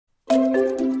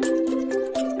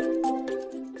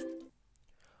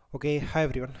Okay, hi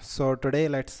everyone. So today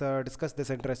let's discuss this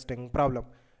interesting problem.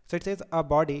 So it says a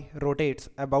body rotates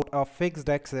about a fixed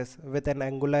axis with an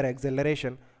angular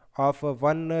acceleration of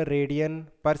 1 radian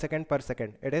per second per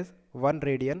second. It is 1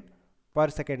 radian per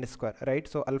second square, right?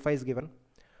 So alpha is given.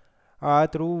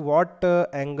 Through what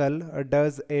angle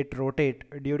does it rotate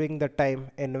during the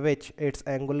time in which its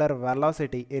angular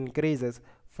velocity increases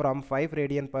from 5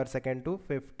 radian per second to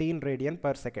 15 radian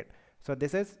per second? So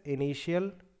this is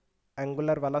initial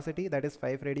angular velocity, that is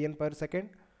 5 radian per second,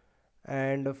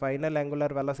 and final angular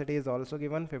velocity is also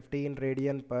given 15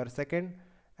 radian per second,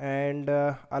 and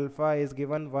alpha is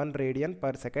given 1 radian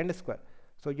per second square.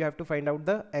 So you have to find out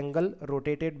the angle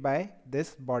rotated by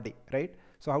this body, right?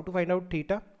 So how to find out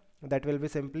theta? That will be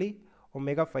simply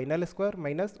omega final square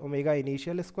minus omega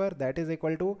initial square, that is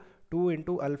equal to 2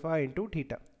 into alpha into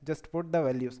theta. Just put the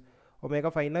values. Omega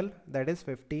final, that is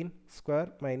 15 square,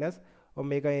 minus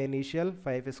omega initial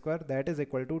 5 square, that is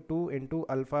equal to 2 into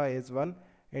alpha is 1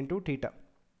 into theta.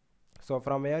 So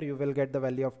from here you will get the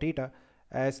value of theta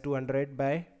as 200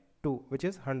 by 2, which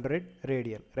is 100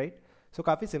 radian, right? So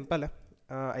काफी simple है.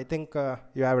 I think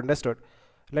you have understood.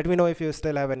 Let me know if you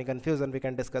still have any confusion. We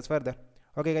can discuss further.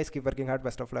 Okay guys, keep working hard.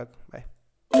 Best of luck. Bye.